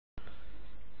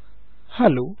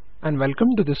Hello and welcome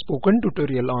to the spoken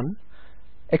tutorial on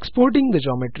exporting the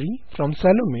geometry from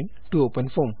Salome to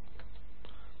OpenFOAM.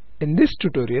 In this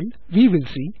tutorial we will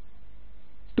see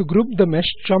to group the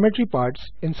mesh geometry parts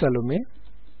in Salome,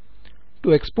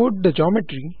 to export the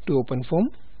geometry to OpenFOAM,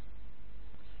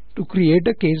 to create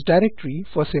a case directory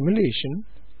for simulation,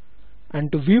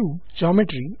 and to view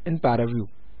geometry in ParaView.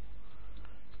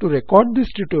 To record this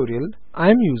tutorial, I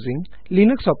am using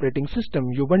Linux operating system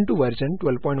Ubuntu version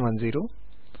 12.10,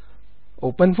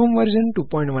 OpenFOAM version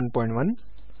 2.1.1,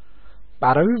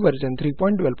 ParaView version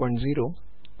 3.12.0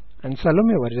 and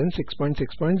Salome version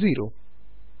 6.6.0.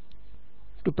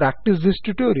 To practice this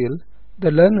tutorial, the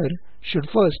learner should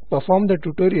first perform the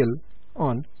tutorial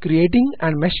on creating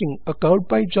and meshing a curved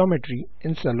pipe geometry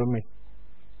in Salome.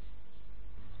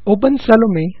 Open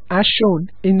Salome as shown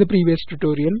in the previous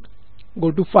tutorial. Go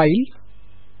to File,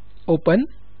 Open,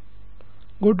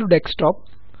 go to Desktop,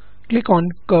 click on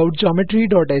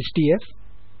curvedgeometry.hdf,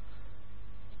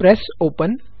 press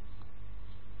Open,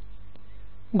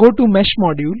 go to Mesh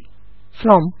Module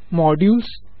from Modules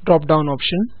drop-down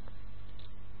option,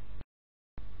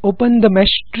 open the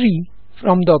Mesh tree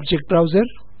from the object browser,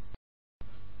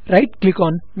 right-click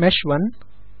on Mesh 1,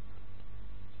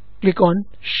 click on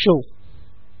Show.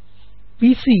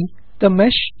 We see the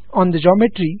mesh on the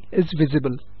geometry is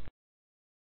visible.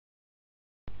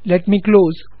 Let me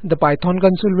close the Python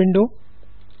console window.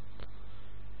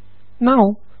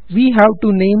 Now we have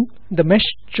to name the mesh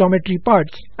geometry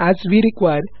parts as we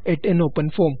require it in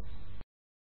OpenFOAM.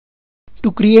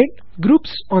 To create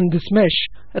groups on this mesh,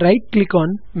 right click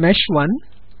on Mesh 1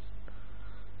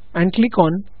 and click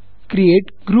on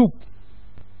Create Group.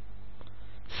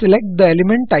 Select the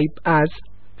element type as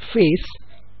Face.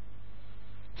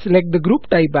 Select the group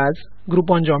type as Group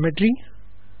on Geometry.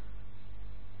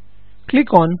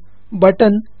 Click on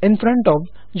button in front of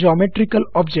geometrical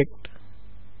object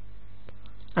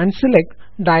and select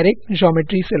Direct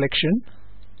Geometry Selection.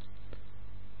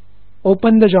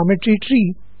 Open the geometry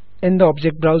tree in the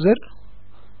object browser.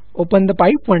 Open the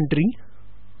Pipe 1 tree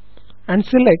and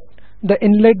select the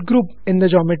inlet group in the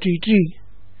geometry tree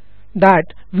that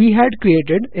we had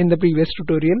created in the previous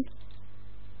tutorial.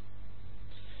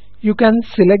 You can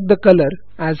select the color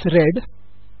as red,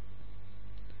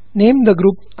 name the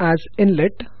group as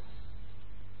Inlet,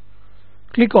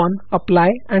 click on Apply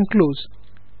and Close.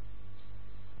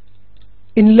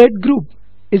 Inlet group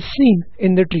is seen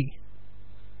in the tree.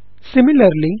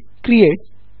 Similarly, create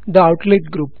the Outlet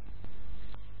group.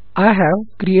 I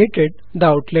have created the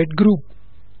Outlet group.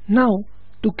 Now,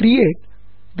 to create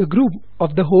the group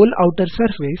of the whole outer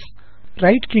surface,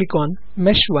 right click on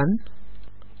Mesh 1,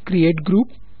 Create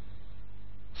Group.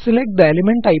 Select the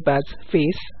element type as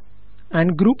Face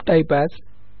and group type as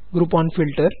Group on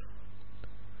Filter.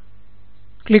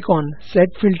 Click on Set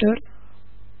Filter.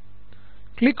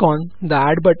 Click on the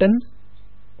Add button.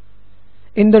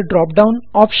 In the drop-down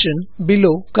option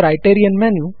below Criterion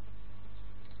menu,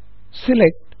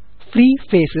 select Free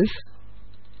Faces.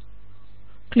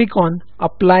 Click on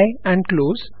Apply and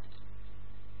Close.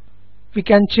 We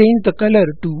can change the color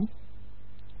to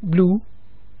blue.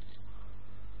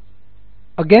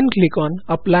 Again click on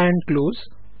Apply and Close.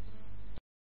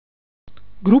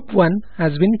 Group 1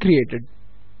 has been created.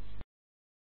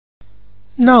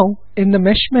 Now in the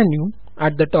Mesh menu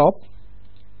at the top,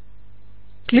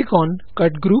 click on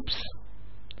Cut Groups.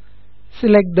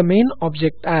 Select the main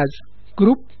object as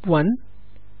Group 1.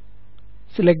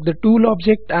 Select the tool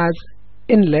object as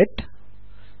Inlet.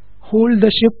 Hold the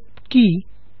Shift key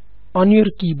on your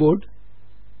keyboard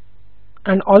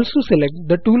and also select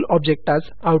the tool object as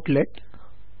Outlet.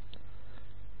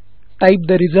 Type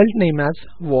the result name as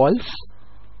Walls.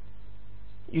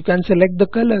 You can select the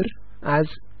color as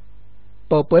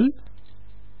purple.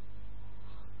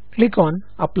 Click on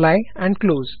Apply and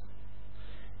Close.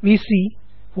 We see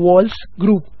Walls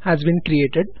group has been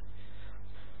created.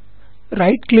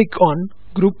 Right click on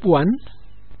Group 1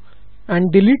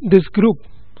 and delete this group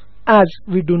as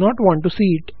we do not want to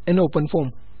see it in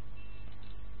OpenFOAM.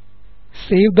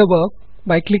 Save the work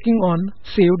by clicking on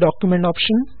Save Document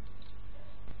option.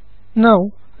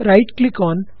 Now right click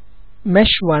on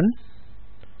Mesh 1,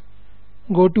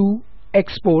 go to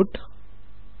Export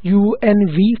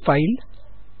UNV file,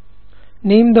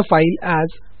 name the file as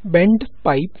Bent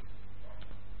Pipe.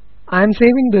 I am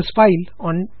saving this file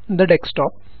on the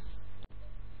desktop.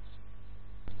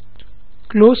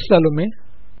 Close Salome.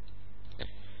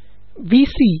 We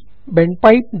see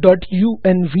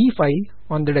bentpipe.unv file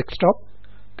on the desktop.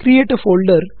 Create a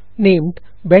folder named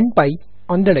bentpipe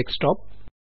on the desktop.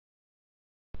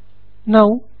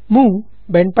 Now move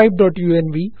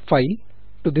bentpipe.unv file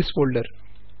to this folder.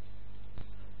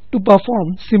 To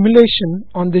perform simulation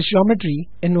on this geometry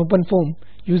in OpenFOAM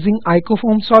using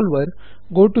IcoFOAM solver,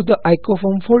 go to the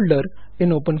IcoFOAM folder in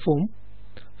OpenFOAM.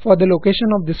 For the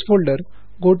location of this folder,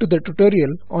 go to the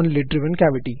tutorial on lid-driven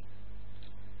cavity.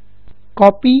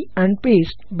 Copy and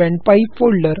paste bent pipe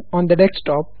folder on the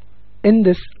desktop in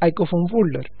this IcoFOAM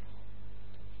folder.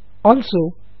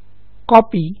 Also,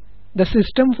 copy the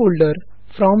system folder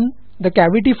from the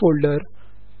cavity folder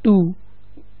to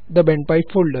the bent pipe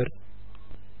folder.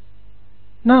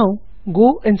 Now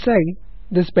go inside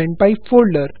this bent pipe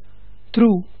folder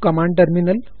through command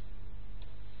terminal.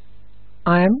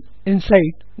 I am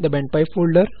inside the bent pipe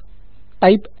folder.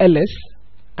 Type ls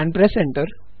and press enter.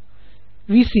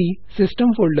 We see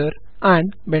system folder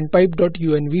and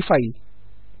bentpipe.unv file.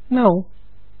 Now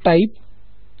type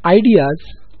id as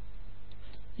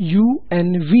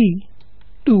unv2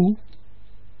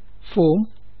 foam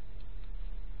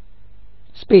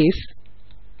space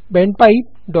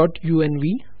bentpipe.unv.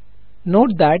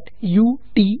 Note that U,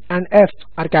 T and F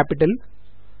are capital.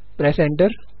 Press enter.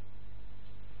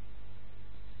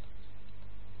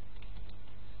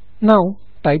 Now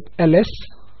type ls.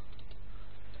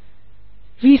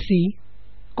 We see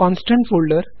constant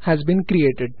folder has been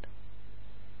created.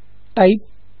 Type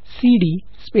cd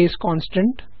space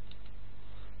constant.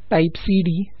 Type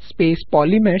cd space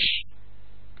polymesh.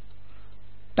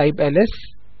 Type ls.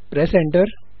 Press enter.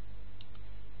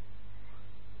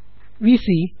 We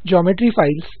see geometry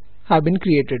files have been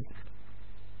created.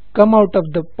 Come out of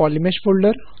the polymesh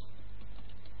folder.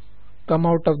 Come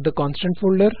out of the constant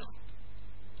folder.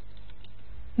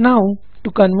 Now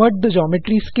to convert the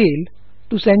geometry scale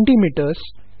to centimeters,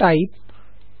 type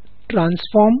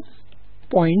transform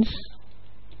points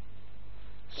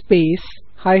space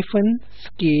hyphen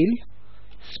scale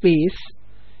space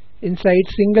inside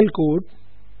single quote,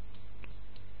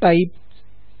 type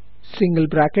single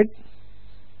bracket.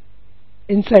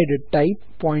 Inside it type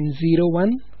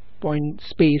 0.01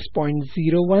 space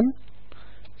 0.01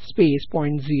 space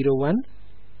 0.01.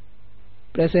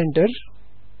 Press enter.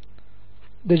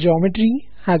 The geometry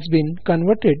has been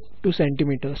converted to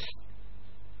centimeters.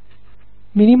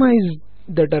 Minimize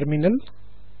the terminal.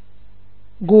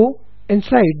 Go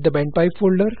inside the bent pipe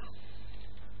folder.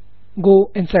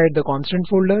 Go inside the constant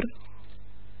folder.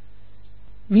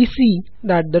 We see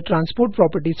that the transport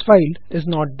properties file is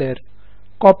not there.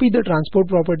 Copy the transport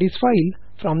properties file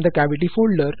from the cavity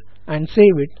folder and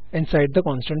save it inside the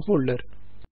constant folder.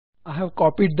 I have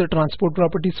copied the transport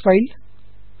properties file.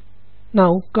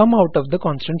 Now come out of the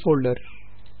constant folder.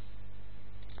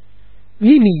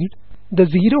 We need the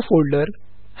 0 folder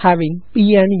having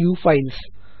P and U files.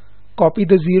 Copy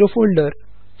the 0 folder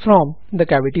from the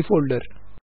cavity folder.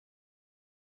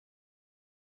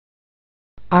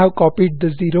 I have copied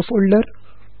the 0 folder.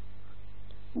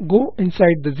 Go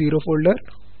inside the 0 folder.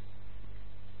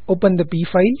 Open the P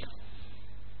file.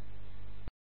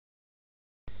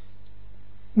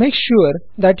 Make sure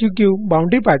that you give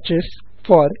boundary patches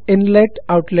for inlet,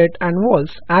 outlet and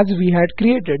walls as we had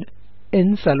created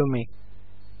in Salome.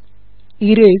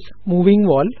 Erase moving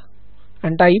wall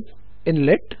and type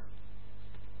inlet.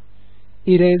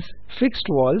 Erase fixed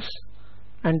walls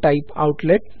and type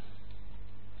outlet.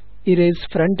 Erase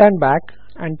front and back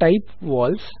and type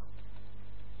walls.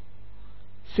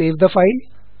 Save the file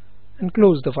and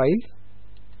close the file.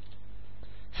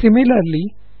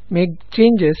 Similarly, make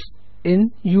changes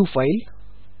in U file.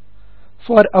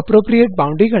 For appropriate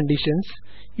boundary conditions,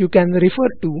 you can refer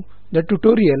to the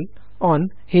tutorial on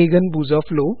Hagen-Buza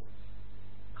flow.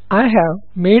 I have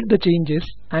made the changes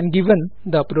and given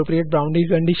the appropriate boundary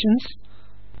conditions.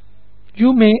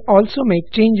 You may also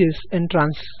make changes in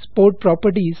transport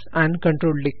properties and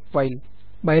control link file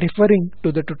by referring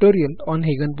to the tutorial on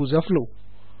Hagen-Buza flow.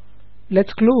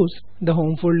 Let's close the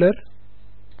home folder.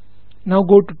 Now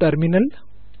go to terminal.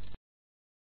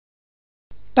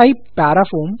 Type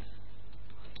ParaFOAM.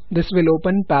 This will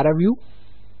open ParaView.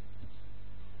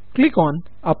 Click on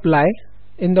Apply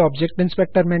in the Object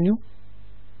Inspector menu.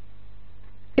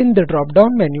 In the drop-down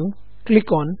menu, click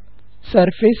on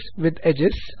Surface with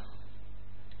Edges.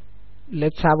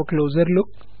 Let's have a closer look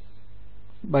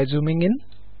by zooming in.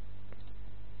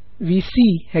 We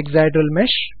see hexaedral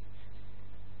mesh.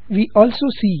 We also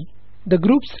see the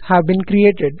groups have been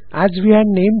created as we had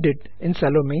named it in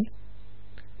Salome: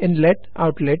 inlet,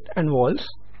 outlet and walls.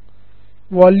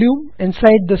 Volume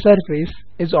inside the surface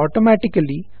is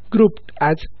automatically grouped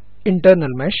as internal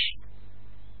mesh.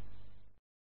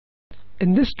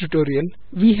 In this tutorial,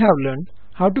 we have learned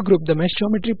how to group the mesh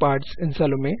geometry parts in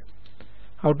Salome,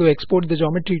 how to export the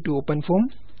geometry to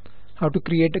OpenFOAM, how to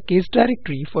create a case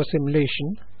directory for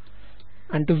simulation,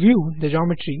 and to view the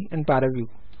geometry in ParaView.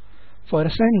 For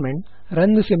assignment,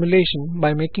 run the simulation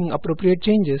by making appropriate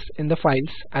changes in the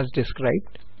files as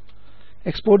described.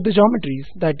 Export the geometries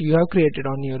that you have created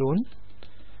on your own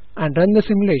and run the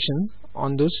simulation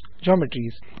on those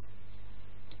geometries.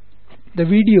 The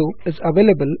video is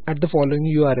available at the following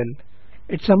URL.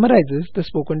 It summarizes the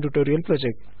spoken tutorial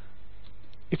project.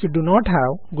 If you do not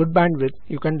have good bandwidth,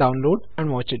 you can download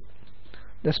and watch it.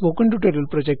 The Spoken Tutorial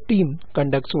project team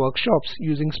conducts workshops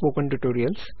using spoken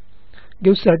tutorials,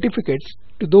 gives certificates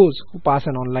to those who pass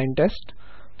an online test.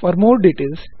 For more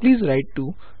details, please write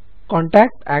to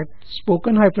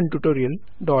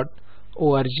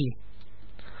contact@spoken-tutorial.org.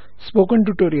 Spoken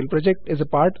Tutorial project is a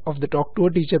part of the Talk to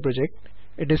a Teacher project.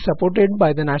 It is supported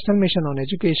by the National Mission on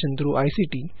Education through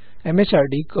ICT,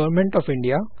 MHRD, Government of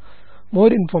India. More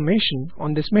information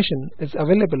on this mission is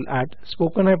available at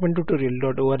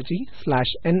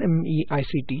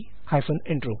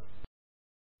spoken-tutorial.org/nmeict-intro.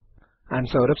 I am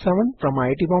Saurabh Sawant from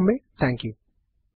IIT Bombay. Thank you.